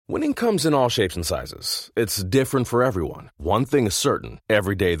Winning comes in all shapes and sizes. It's different for everyone. One thing is certain.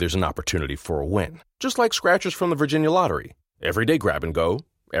 Every day there's an opportunity for a win. Just like scratchers from the Virginia Lottery. Everyday grab and go.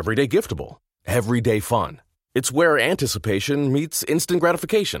 Everyday giftable. Everyday fun. It's where anticipation meets instant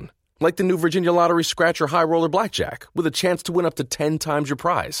gratification. Like the new Virginia Lottery Scratcher High Roller Blackjack with a chance to win up to 10 times your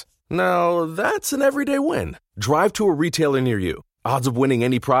prize. Now, that's an everyday win. Drive to a retailer near you. Odds of winning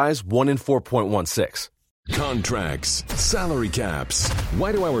any prize, 1 in 4.16. Contracts, salary caps.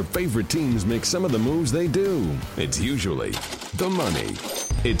 Why do our favorite teams make some of the moves they do? It's usually the money.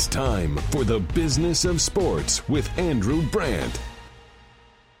 It's time for the Business of Sports with Andrew Brandt.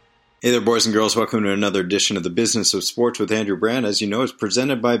 Hey there, boys and girls. Welcome to another edition of the Business of Sports with Andrew Brandt. As you know, it's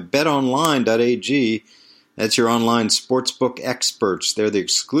presented by betonline.ag. That's your online sportsbook experts. They're the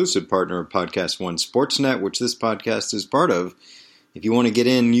exclusive partner of Podcast One Sportsnet, which this podcast is part of. If you want to get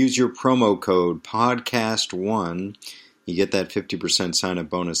in, use your promo code PODCAST1. You get that 50% sign-up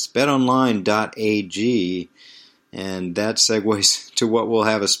bonus. betonline.ag. And that segues to what we'll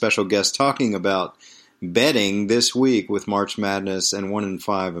have a special guest talking about betting this week with March Madness and 1 in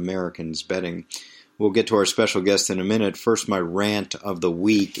 5 Americans betting. We'll get to our special guest in a minute. First, my rant of the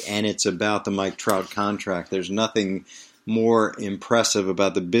week, and it's about the Mike Trout contract. There's nothing more impressive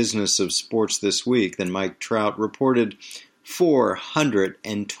about the business of sports this week than Mike Trout reported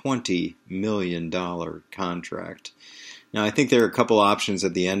 $420 million contract. Now, I think there are a couple options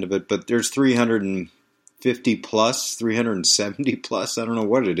at the end of it, but there's 350 plus, 370 plus, I don't know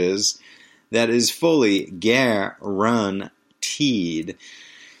what it is, that is fully guaranteed.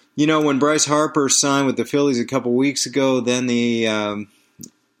 You know, when Bryce Harper signed with the Phillies a couple weeks ago, then the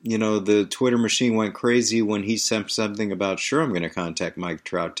Twitter machine went crazy when he sent something about, sure, I'm going to contact Mike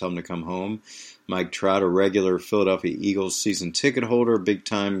Trout, tell him to come home. Mike Trout, a regular Philadelphia Eagles season ticket holder,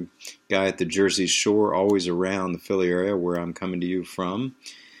 big-time guy at the Jersey Shore, always around the Philly area where I'm coming to you from.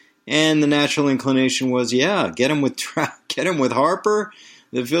 And the natural inclination was, yeah, get him with Trout, get him with Harper.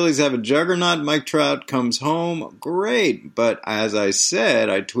 The Phillies have a juggernaut. Mike Trout comes home. Great. But as I said,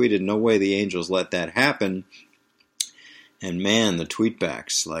 I tweeted, no way the Angels let that happen. And man, the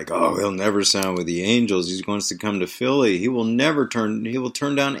tweetbacks, like, oh, he'll never sign with the Angels. He wants to come to Philly. He will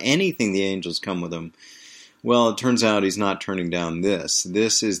turn down anything the Angels come with him. Well, it turns out he's not turning down this.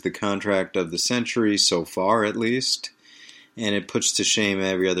 This is the contract of the century, so far at least. And it puts to shame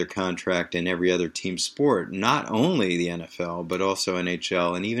every other contract in every other team sport, not only the NFL, but also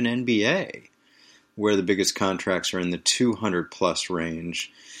NHL and even NBA, where the biggest contracts are in the 200-plus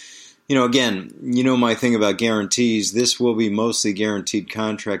range. You know, again, you know my thing about guarantees. This will be mostly guaranteed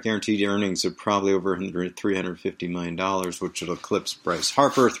contract. Guaranteed earnings of probably over $350 million, which will eclipse Bryce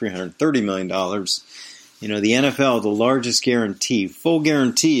Harper, $330 million. You know, the NFL, the largest guarantee, full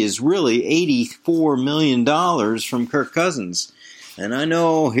guarantee, is really $84 million from Kirk Cousins. And I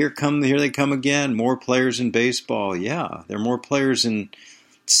know, here they come again, more players in baseball. Yeah, there are more players in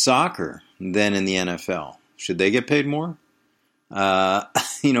soccer than in the NFL. Should they get paid more?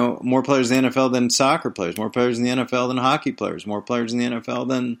 More players in the NFL than soccer players, more players in the NFL than hockey players, more players in the NFL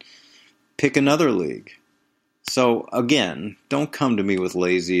than pick another league. So, again, don't come to me with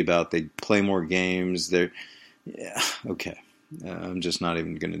lazy about they play more games. Okay. I'm just not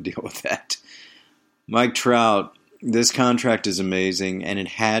even going to deal with that. Mike Trout, this contract is amazing, and it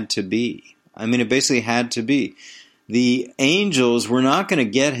had to be. I mean, it basically had to be. The Angels were not going to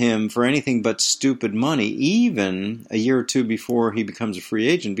get him for anything but stupid money, even a year or two before he becomes a free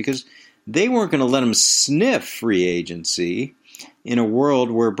agent, because they weren't going to let him sniff free agency in a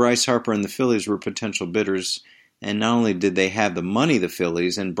world where Bryce Harper and the Phillies were potential bidders. And not only did they have the money, the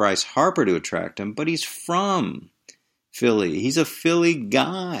Phillies, and Bryce Harper to attract him, but he's from Philly. He's a Philly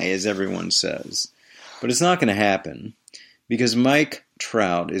guy, as everyone says. But it's not going to happen because Mike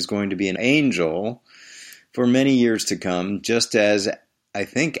Trout is going to be an Angel for many years to come, just as I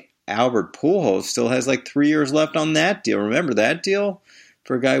think Albert Pujols still has like 3 years left on that deal. Remember that deal?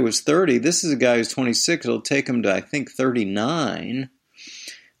 For a guy who was 30. This is a guy who's 26. It'll take him to, I think, 39.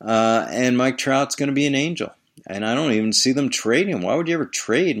 And Mike Trout's going to be an Angel. And I don't even see them trading him. Why would you ever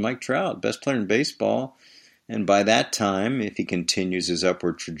trade Mike Trout, best player in baseball? And by that time, if he continues his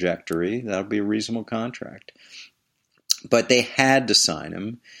upward trajectory, that'll be a reasonable contract. But they had to sign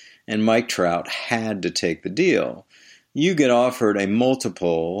him, and Mike Trout had to take the deal. You get offered a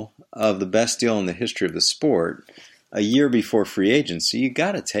multiple of the best deal in the history of the sport a year before free agency. You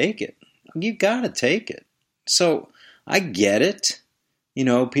got to take it. You got to take it. So I get it. You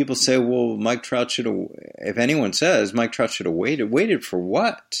know, people say, well, Mike Trout should have, if anyone says Mike Trout should have waited. Waited for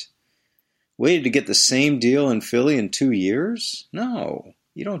what? Waited to get the same deal in Philly in 2 years? No,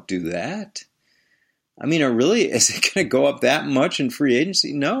 you don't do that. I mean, is it going to go up that much in free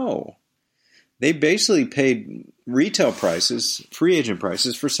agency? No. They basically paid retail prices, free agent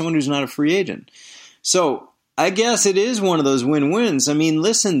prices, for someone who's not a free agent. So I guess it is one of those win-wins. I mean,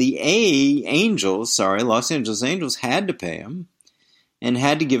 listen, the Los Angeles Angels had to pay him and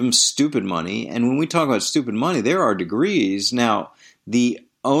had to give him stupid money. And when we talk about stupid money, there are degrees. Now, the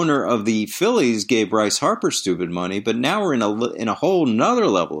owner of the Phillies gave Bryce Harper stupid money, but now we're in a whole nother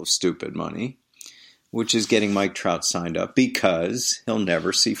level of stupid money, which is getting Mike Trout signed up because he'll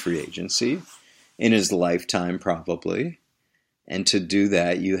never see free agency in his lifetime, probably. And to do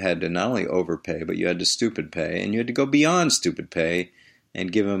that, you had to not only overpay, but you had to stupid pay, and you had to go beyond stupid pay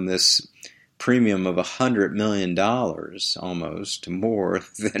and give him this premium of $100 million, almost more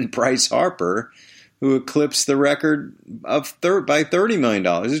than Bryce Harper, who eclipsed the record of by $30 million.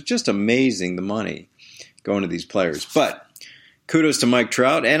 It's just amazing, the money going to these players. But kudos to Mike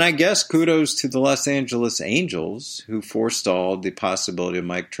Trout, and I guess kudos to the Los Angeles Angels, who forestalled the possibility of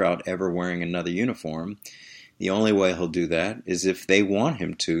Mike Trout ever wearing another uniform. The only way he'll do that is if they want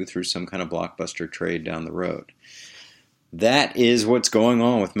him to through some kind of blockbuster trade down the road. That is what's going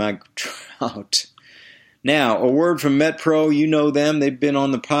on with Mike Trout. Now, a word from MetPro. You know them. They've been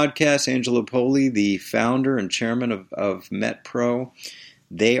on the podcast. Angelo Poli, the founder and chairman of MetPro.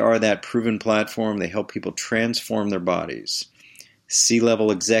 They are that proven platform. They help people transform their bodies.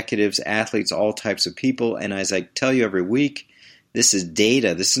 C-level executives, athletes, all types of people. And as I tell you every week, this is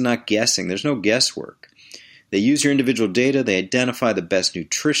data. This is not guessing. There's no guesswork. They use your individual data. They identify the best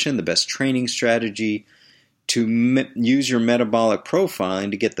nutrition, the best training strategy, to use your metabolic profiling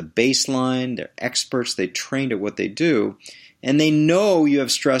to get the baseline. They're experts. They trained at what they do. And they know you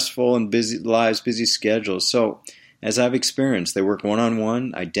have stressful and busy lives, busy schedules. So, as I've experienced, they work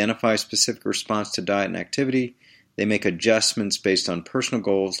one-on-one, identify a specific response to diet and activity. They make adjustments based on personal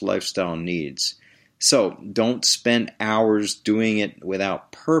goals, lifestyle, and needs. So, don't spend hours doing it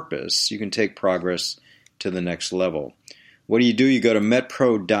without purpose. You can take progress to the next level. What do? You go to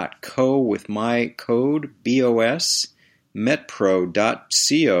metpro.co with my code BOS,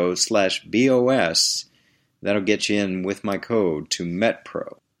 metpro.co/BOS. That'll get you in with my code to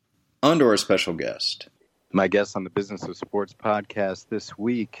MetPro. On to our special guest. My guest on the Business of Sports podcast this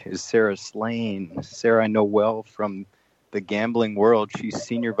week is Sara Slane. Sara, I know well from the gambling world. She's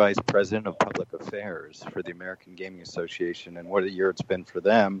Senior Vice President of Public Affairs for the American Gaming Association, and what a year it's been for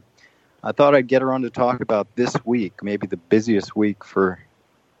them. I thought I'd get her on to talk about this week, maybe the busiest week for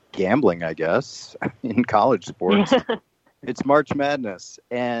gambling, I guess, in college sports. It's March Madness,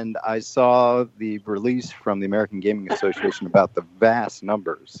 and I saw the release from the American Gaming Association about the vast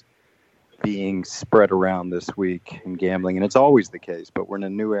numbers being spread around this week in gambling, and it's always the case, but we're in a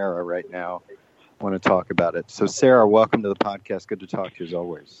new era right now. I want to talk about it. So, Sara, welcome to the podcast. Good to talk to you as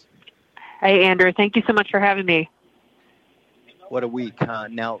always. Hey, Andrew. Thank you so much for having me. What a week, huh?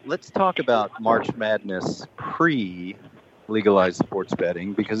 Now, let's talk about March Madness pre-legalized sports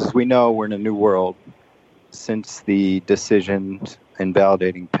betting, because as we know, we're in a new world since the decision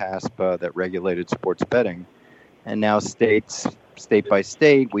invalidating PASPA that regulated sports betting. And now state by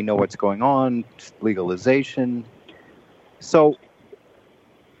state, we know what's going on, legalization. So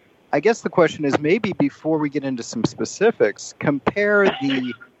I guess the question is, maybe before we get into some specifics, compare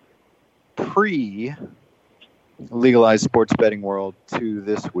the pre-legalized sports betting world to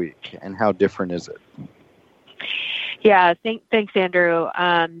this week, and how different is it? Yeah, thanks, Andrew.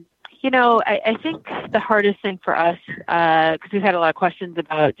 I think the hardest thing for us, because we've had a lot of questions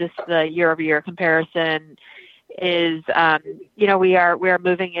about just the year-over-year comparison, is we are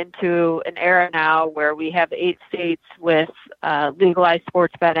moving into an era now where we have 8 states with legalized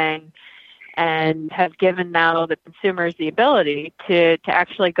sports betting, and have given now the consumers the ability to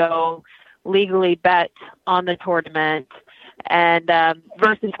actually go legally bet on the tournament, and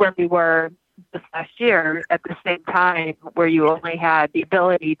versus where we were this last year at the same time, where you only had the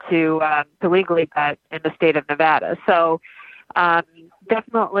ability to legally bet in the state of Nevada. So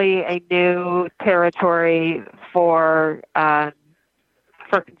definitely a new territory for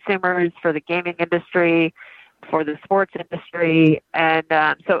consumers, for the gaming industry, for the sports industry, and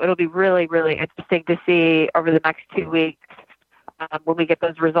so it'll be really, really interesting to see over the next 2 weeks when we get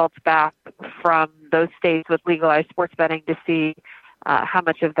those results back from those states with legalized sports betting, to see how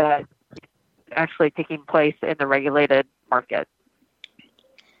much of that is actually taking place in the regulated market.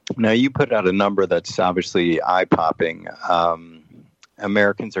 Now, you put out a number that's obviously eye-popping.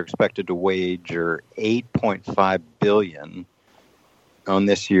 Americans are expected to wager $8.5 billion on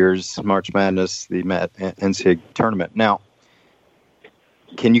this year's March Madness, the NCAA tournament. Now,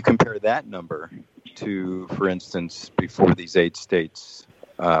 can you compare that number to, for instance, before these 8 states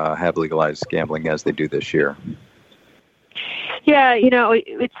have legalized gambling as they do this year? Yeah,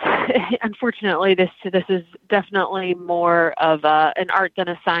 it's unfortunately this is definitely more of an art than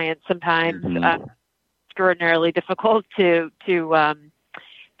a science. Sometimes extraordinarily difficult to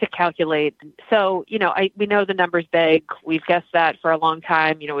calculate. So we know the number's big. We've guessed that for a long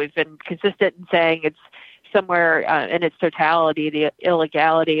time. We've been consistent in saying it's somewhere in its totality, the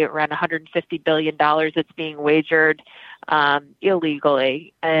illegality around $150 billion that's being wagered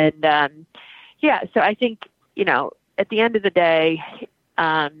illegally. And so I think at the end of the day,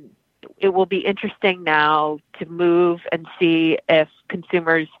 it will be interesting now to move and see if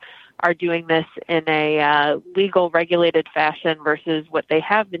consumers are doing this in a legal, regulated fashion versus what they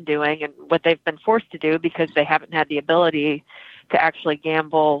have been doing and what they've been forced to do because they haven't had the ability to actually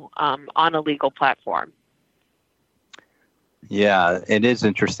gamble on a legal platform. Yeah, it is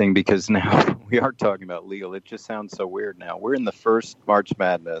interesting because now we are talking about legal. It just sounds so weird now. We're in the first March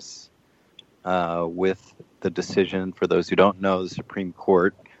Madness with the decision, for those who don't know, the Supreme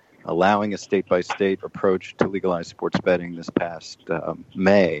Court allowing a state-by-state approach to legalize sports betting this past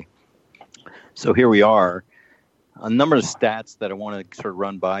May. So here we are. A number of stats that I want to sort of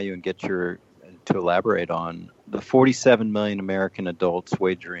run by you and get to elaborate on. The 47 million American adults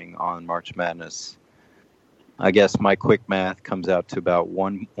wagering on March Madness. I guess my quick math comes out to about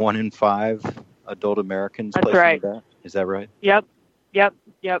one in 5 adult Americans. That's right. That. Is that right? Yep.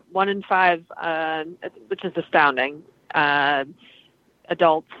 1 in 5, which is astounding.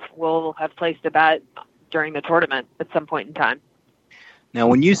 Adults will have placed a bet during the tournament at some point in time. Now,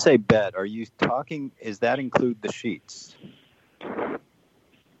 when you say bet, are you talking, does that include the sheets?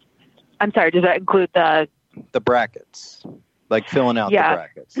 I'm sorry, does that include the brackets? Like filling out the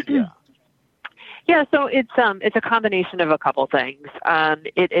brackets? Yeah. Yeah, so it's a combination of a couple things.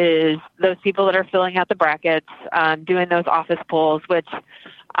 It is those people that are filling out the brackets, doing those office pulls, which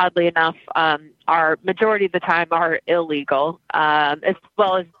oddly enough are majority of the time are illegal, as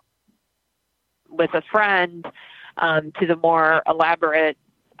well as with a friend to the more elaborate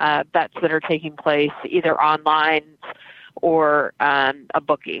bets that are taking place either online or a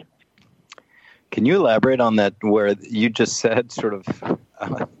bookie. Can you elaborate on that where you just said sort of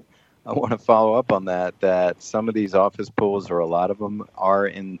I want to follow up on that some of these office pools, or a lot of them, are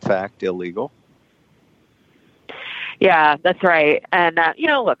in fact illegal? Yeah, that's right. And,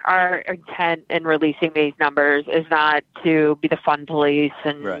 look, our intent in releasing these numbers is not to be the fun police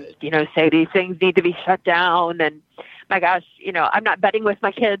and, say these things need to be shut down. And my gosh, I'm not betting with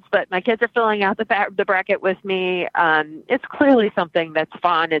my kids, but my kids are filling out the bracket with me. It's clearly something that's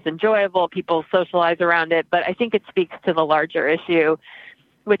fun, is enjoyable. People socialize around it. But I think it speaks to the larger issue,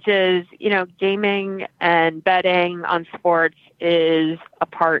 which is, gaming and betting on sports is a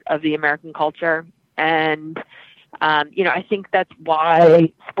part of the American culture. And, I think that's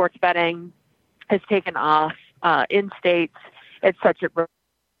why sports betting has taken off in states. It's such a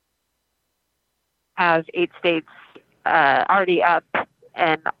have 8 states already up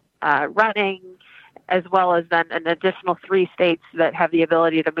and running, as well as then an additional 3 states that have the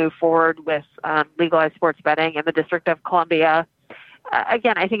ability to move forward with legalized sports betting in the District of Columbia.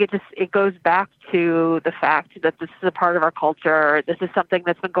 Again, I think it goes back to the fact that this is a part of our culture. This is something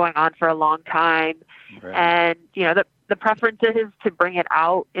that's been going on for a long time. Right. And, the preference is to bring it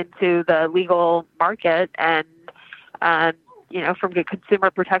out into the legal market and, from a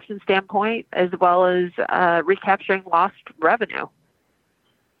consumer protection standpoint, as well as recapturing lost revenue.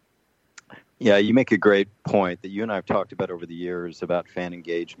 Yeah, you make a great point that you and I have talked about over the years about fan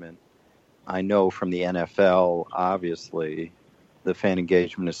engagement. I know from the NFL, obviously, the fan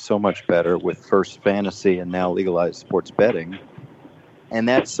engagement is so much better with First Fantasy and now legalized sports betting. And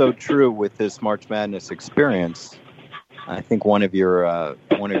that's so true with this March Madness experience. I think one of your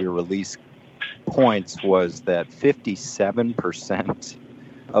release points was that 57%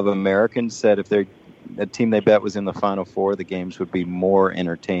 of Americans said if the team they bet was in the Final Four, the games would be more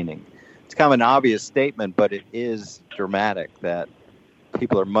entertaining. It's kind of an obvious statement, but it is dramatic that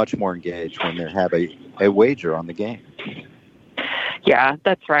people are much more engaged when they have a wager on the game. Yeah,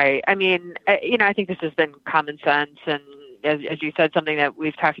 that's right. I mean, I think this has been common sense, and as you said, something that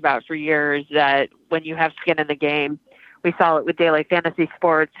we've talked about for years, that when you have skin in the game, we saw it with daily fantasy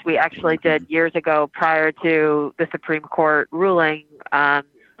sports. We actually did years ago, prior to the Supreme Court ruling.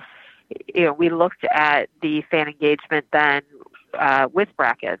 We looked at the fan engagement then with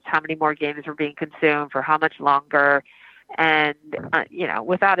brackets, how many more games were being consumed for how much longer. And,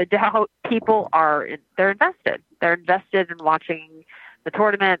 without a doubt, people they're invested. They're invested in watching the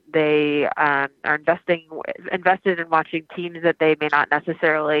tournament. They are invested in watching teams that they may not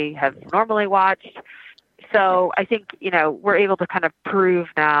necessarily have normally watched. So I think, we're able to kind of prove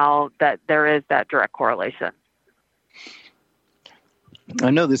now that there is that direct correlation. I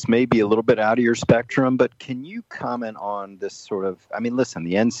know this may be a little bit out of your spectrum, but can you comment on this sort of, listen,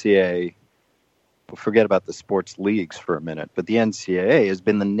 the NCAA, we'll forget about the sports leagues for a minute, but the NCAA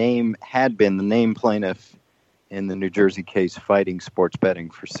had been the name plaintiff in the New Jersey case fighting sports betting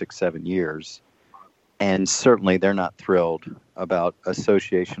for 6-7 years. And certainly they're not thrilled about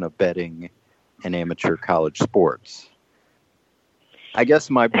association of betting and amateur college sports. I guess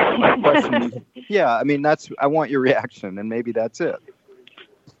my question is, I want your reaction, and maybe that's it.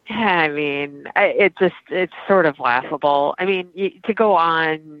 It's sort of laughable. To go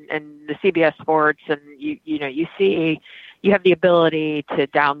on and the CBS Sports, and you see, you have the ability to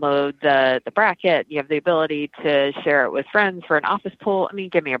download the bracket. You have the ability to share it with friends for an office pool.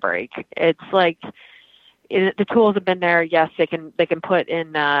 Give me a break. It's like the tools have been there. Yes, they can put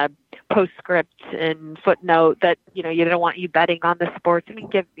in postscript and footnote that you don't want you betting on the sports.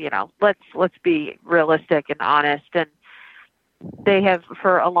 Let's be realistic and honest. And they have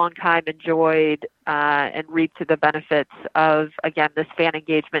for a long time enjoyed and reaped the benefits of, again, this fan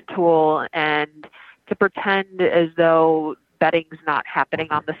engagement tool. And to pretend as though betting's not happening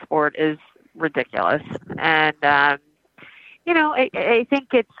on the sport is ridiculous. And, I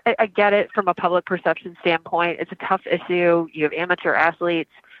think I get it from a public perception standpoint. It's a tough issue. You have amateur athletes.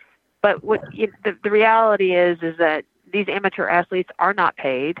 But the reality is that these amateur athletes are not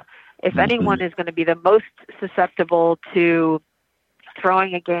paid. If anyone is going to be the most susceptible to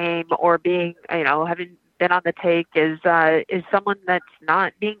throwing a game or being, having been on the take is someone that's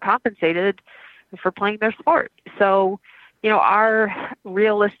not being compensated for playing their sport. So, our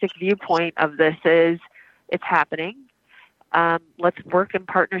realistic viewpoint of this is it's happening. Let's work in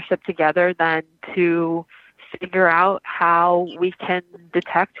partnership together then to figure out how we can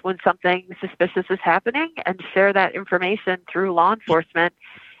detect when something suspicious is happening and share that information through law enforcement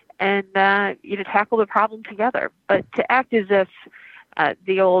and, tackle the problem together. But to act as if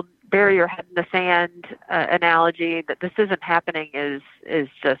the old bury your head in the sand analogy that this isn't happening is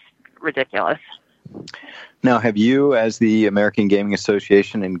just ridiculous. Now, have you, as the American Gaming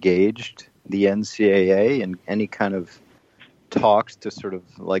Association, engaged the NCAA in any kind of talks to sort of,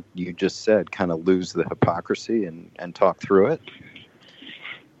 like you just said, kind of lose the hypocrisy and talk through it?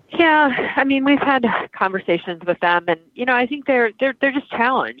 Yeah, we've had conversations with them, and I think they're just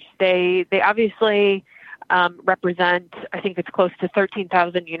challenged. They obviously represent, I think it's close to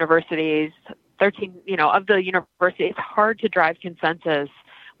 13,000 universities. 13, of the universities, it's hard to drive consensus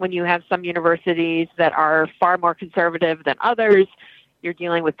when you have some universities that are far more conservative than others. You're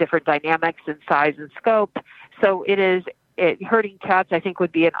dealing with different dynamics in size and scope. So herding cats, I think,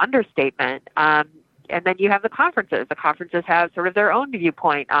 would be an understatement. And then you have the conferences. The conferences have sort of their own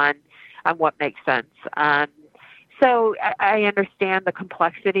viewpoint on what makes sense. So I understand the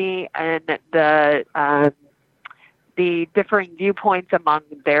complexity and the differing viewpoints among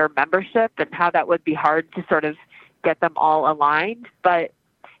their membership and how that would be hard to sort of get them all aligned. But,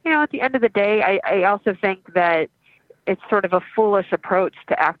 at the end of the day, I also think that it's sort of a foolish approach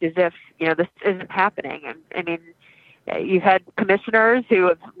to act as if, this isn't happening. And you've had commissioners who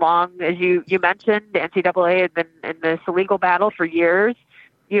have long, as you mentioned, the NCAA had been in this legal battle for years.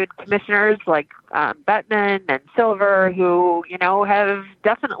 You had commissioners like Bettman and Silver who, have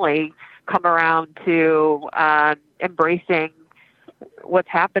definitely come around to embracing what's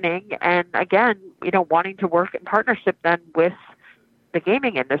happening. And again, wanting to work in partnership then with the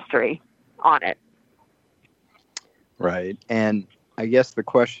gaming industry on it. Right. And I guess the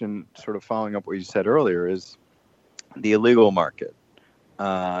question, sort of following up what you said earlier, is the illegal market.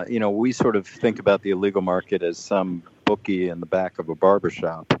 We sort of think about the illegal market as some bookie in the back of a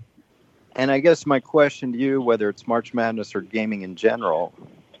barbershop. And I guess my question to you, whether it's March Madness or gaming in general,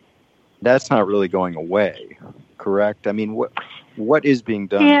 that's not really going away, correct? What is being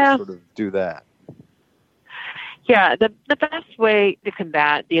done to sort of do that? Yeah, the best way to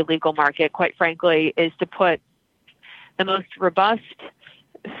combat the illegal market, quite frankly, is to put the most robust,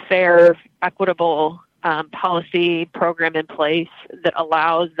 fair, equitable policy program in place that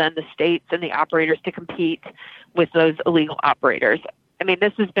allows then the states and the operators to compete with those illegal operators.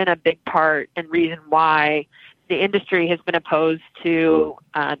 This has been a big part and reason why the industry has been opposed to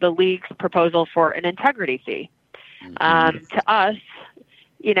the league's proposal for an integrity fee. To us,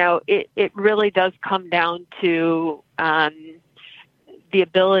 it really does come down to the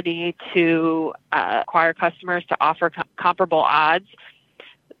ability to acquire customers to offer comparable odds.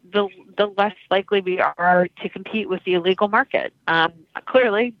 The less likely we are to compete with the illegal market.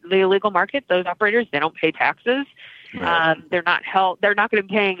 Clearly, the illegal market, those operators, they don't pay taxes. Right. They're not going to be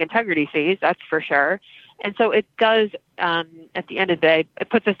paying integrity fees, that's for sure. And so it does, at the end of the day, it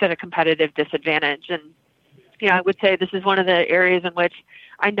puts us at a competitive disadvantage. And, I would say this is one of the areas in which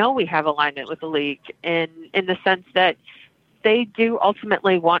I know we have alignment with the league in the sense that they do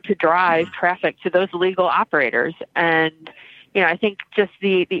ultimately want to drive traffic to those legal operators. And, I think just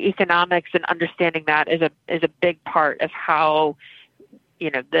the economics and understanding that is a big part of how,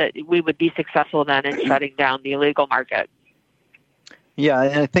 that we would be successful then in shutting down the illegal market. Yeah,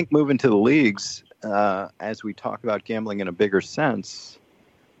 and I think moving to the leagues, as we talk about gambling in a bigger sense,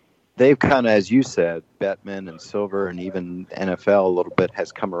 they've kind of, as you said, Bettman and Silver and even NFL a little bit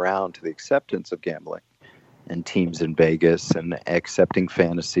has come around to the acceptance of gambling and teams in Vegas and accepting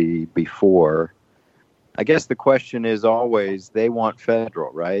fantasy before. I guess the question is always they want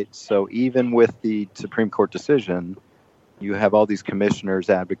federal, right? So even with the Supreme Court decision, you have all these commissioners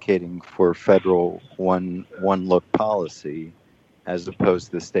advocating for federal one-look policy as opposed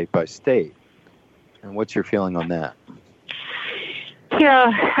to the state-by-state. And what's your feeling on that?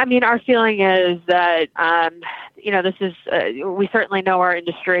 Yeah, I mean, our feeling is that, this is, we certainly know our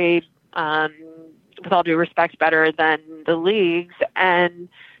industry, with all due respect, better than the leagues. And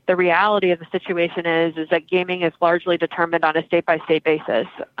the reality of the situation is that gaming is largely determined on a state-by-state basis.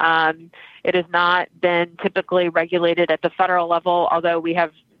 It has not been typically regulated at the federal level, although we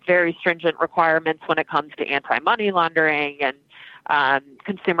have very stringent requirements when it comes to anti-money laundering and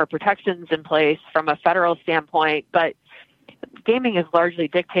consumer protections in place from a federal standpoint. But gaming is largely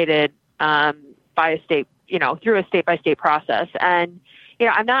dictated by a state, through a state-by-state process. And,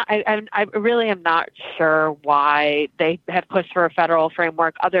 I really am not sure why they have pushed for a federal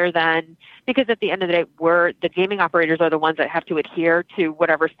framework other than because at the end of the day, the gaming operators are the ones that have to adhere to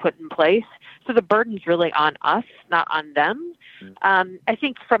whatever's put in place. So the burden's really on us, not on them. I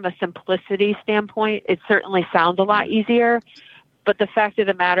think from a simplicity standpoint, it certainly sounds a lot easier. But the fact of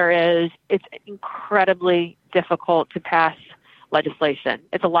the matter is it's incredibly difficult to pass legislation.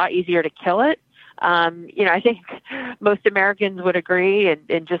 It's a lot easier to kill it. I think most Americans would agree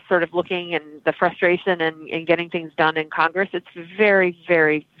and just sort of looking and the frustration and getting things done in Congress, it's very,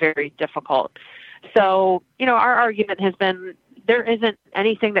 very, very difficult. So, our argument has been there isn't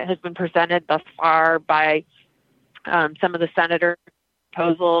anything that has been presented thus far by some of the senator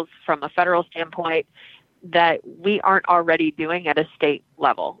proposals from a federal standpoint that we aren't already doing at a state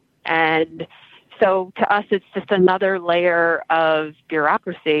level. And so to us, it's just another layer of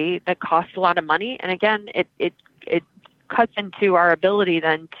bureaucracy that costs a lot of money. And again, it cuts into our ability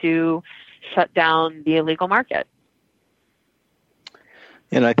then to shut down the illegal market.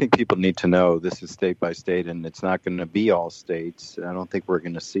 And I think people need to know this is state by state, and it's not going to be all states. I don't think we're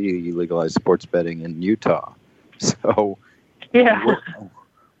going to see legalized sports betting in Utah. So yeah.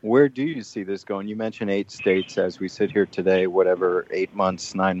 Where do you see this going? You mentioned 8 states as we sit here today, 8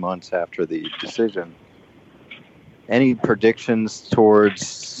 months, 9 months after the decision. Any predictions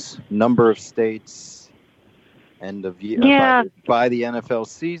towards number of states, end of year, by the NFL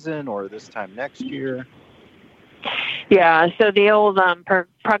season or this time next year? Yeah, so the old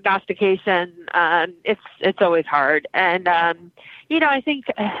prognostication, it's always hard. And, I think,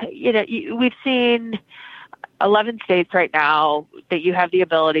 we've seen 11 states right now that you have the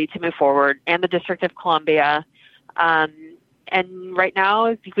ability to move forward, and the District of Columbia. And right now,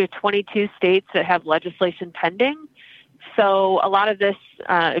 we have 22 states that have legislation pending. So a lot of this,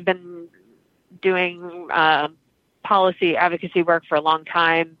 I've been doing policy advocacy work for a long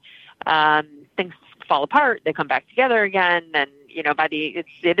time. Things fall apart, they come back together again, and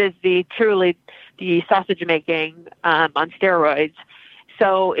it is truly the sausage making on steroids.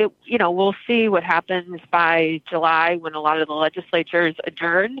 So we'll see what happens by July when a lot of the legislatures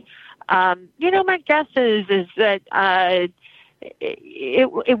adjourn. My guess is that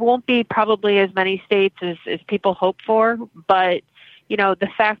it won't be probably as many states as people hope for, but the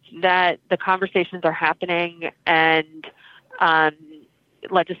fact that the conversations are happening and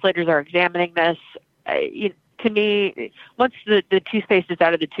legislators are examining this, to me, once the toothpaste is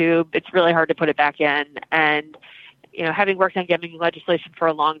out of the tube, it's really hard to put it back in. And having worked on gambling legislation for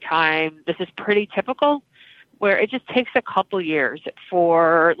a long time, this is pretty typical, where it just takes a couple years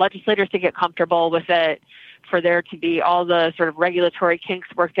for legislators to get comfortable with it, for there to be all the sort of regulatory kinks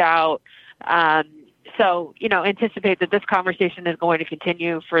worked out. So, anticipate that this conversation is going to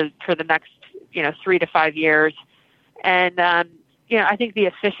continue for the next, 3 to 5 years. And, I think the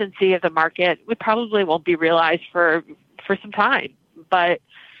efficiency of the market probably won't be realized for some time. But,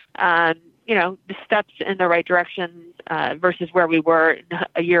 the steps in the right direction versus where we were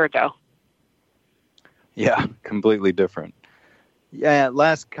a year ago. Yeah, completely different. Yeah,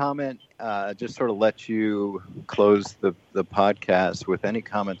 last comment, just sort of let you close the podcast with any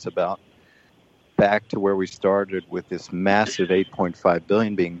comments about back to where we started with this massive $8.5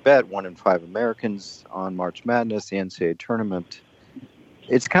 billion being bet, 1 in 5 Americans on March Madness, the NCAA tournament.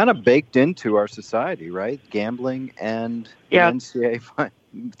 It's kind of baked into our society, right? Gambling and the NCAA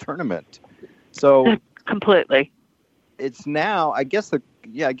tournament. So completely. It's now, I guess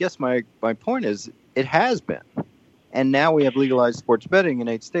my point is it has been. And now we have legalized sports betting in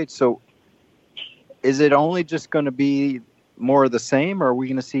 8 states. So is it only just going to be more of the same, or are we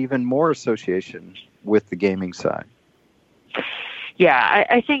going to see even more association with the gaming side? Yeah,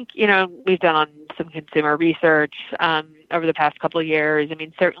 I think, we've done on some consumer research over the past couple of years. I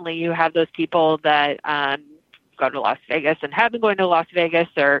mean, certainly you have those people that go to Las Vegas and have been going to Las Vegas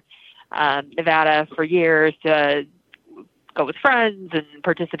or Nevada for years to go with friends and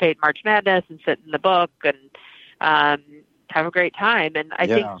participate in March Madness and sit in the book and have a great time. And I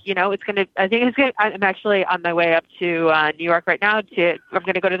think, I'm actually on my way up to New York right now. I'm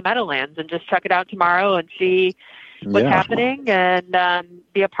going to go to the Meadowlands and just check it out tomorrow and see what's happening and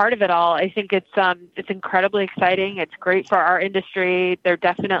be a part of it all. I think it's incredibly exciting. It's great for our industry. There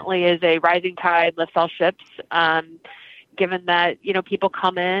definitely is a rising tide lifts all ships. Given that, people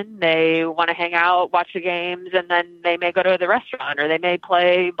come in, they want to hang out, watch the games, and then they may go to the restaurant or they may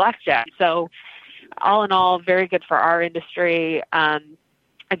play blackjack. So all in all, very good for our industry.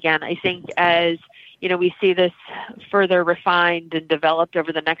 Again, I think as, we see this further refined and developed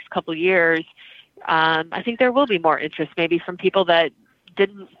over the next couple of years, I think there will be more interest maybe from people that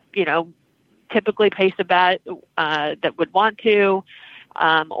didn't, typically place a bet that would want to,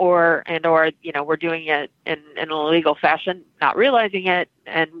 or we're doing it in an illegal fashion, not realizing it,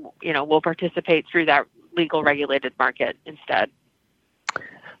 and, we'll participate through that legal regulated market instead.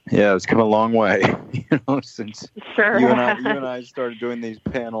 Yeah, it's come a long way, since sure. you and I started doing these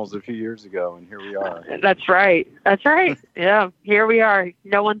panels a few years ago, and here we are. That's right. Yeah, here we are.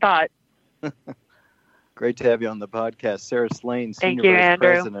 No one thought. Great to have you on the podcast. Sara Slane, Senior Vice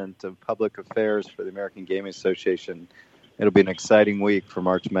President of Public Affairs for the American Gaming Association. It'll be an exciting week for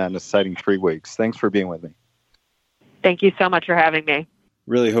March Madness, exciting 3 weeks. Thanks for being with me. Thank you so much for having me.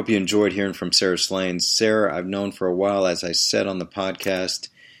 Really hope you enjoyed hearing from Sara Slane. Sara, I've known for a while, as I said on the podcast,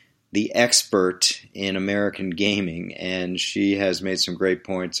 the expert in American gaming, and she has made some great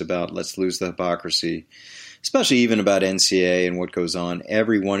points about let's lose the hypocrisy, especially even about NCAA and what goes on.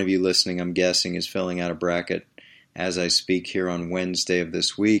 Every one of you listening, I'm guessing, is filling out a bracket as I speak here on Wednesday of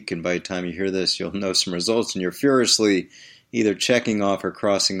this week, and by the time you hear this, you'll know some results, and you're furiously either checking off or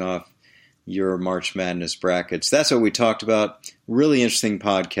crossing off your March Madness brackets. That's what we talked about. Really interesting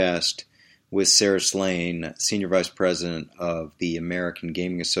podcast with Sara Slane, Senior Vice President of the American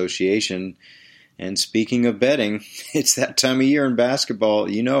Gaming Association. And speaking of betting, it's that time of year in basketball.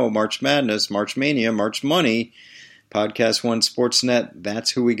 March Madness, March Mania, March Money, Podcast One Sportsnet.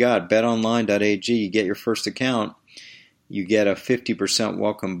 That's who we got. BetOnline.ag. You get your first account. You get a 50%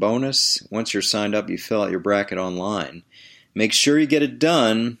 welcome bonus. Once you're signed up, you fill out your bracket online. Make sure you get it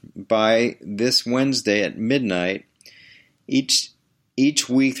done by this Wednesday at midnight. Each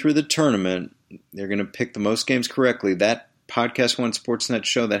week through the tournament, they're going to pick the most games correctly. That Podcast One Sportsnet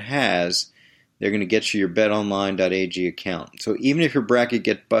show they're going to get you your betonline.ag account. So even if your bracket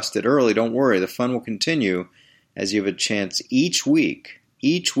gets busted early, don't worry. The fun will continue as you have a chance each week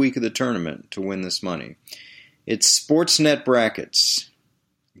of the tournament to win this money. It's Sportsnet Brackets,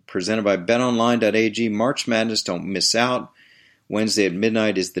 presented by betonline.ag. March Madness, don't miss out. Wednesday at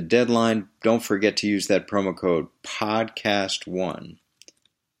midnight is the deadline. Don't forget to use that promo code PODCAST1.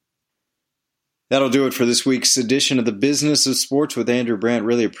 That'll do it for this week's edition of the Business of Sports with Andrew Brandt.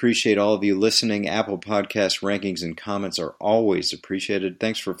 Really appreciate all of you listening. Apple Podcast rankings and comments are always appreciated.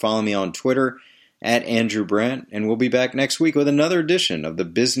 Thanks for following me on Twitter at Andrew Brandt, and we'll be back next week with another edition of the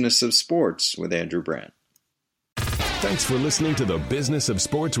Business of Sports with Andrew Brandt. Thanks for listening to the Business of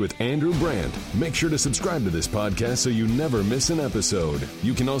Sports with Andrew Brandt. Make sure to subscribe to this podcast so you never miss an episode.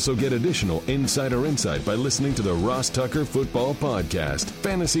 You can also get additional insider insight by listening to the Ross Tucker Football Podcast,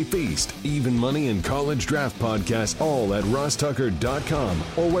 Fantasy Feast, Even Money, and College Draft Podcasts, all at rosstucker.com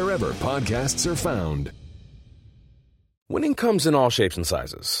or wherever podcasts are found. Winning comes in all shapes and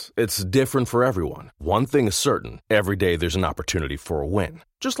sizes. It's different for everyone. One thing is certain. Every day there's an opportunity for a win.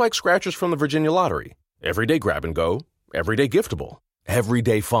 Just like scratchers from the Virginia Lottery. Everyday grab and go. Everyday giftable.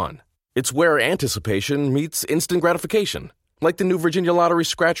 Everyday fun. It's where anticipation meets instant gratification. Like the new Virginia Lottery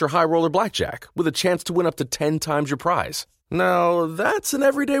Scratcher High Roller Blackjack with a chance to win up to 10 times your prize. Now, that's an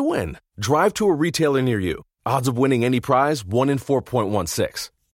everyday win. Drive to a retailer near you. Odds of winning any prize, 1 in 4.16.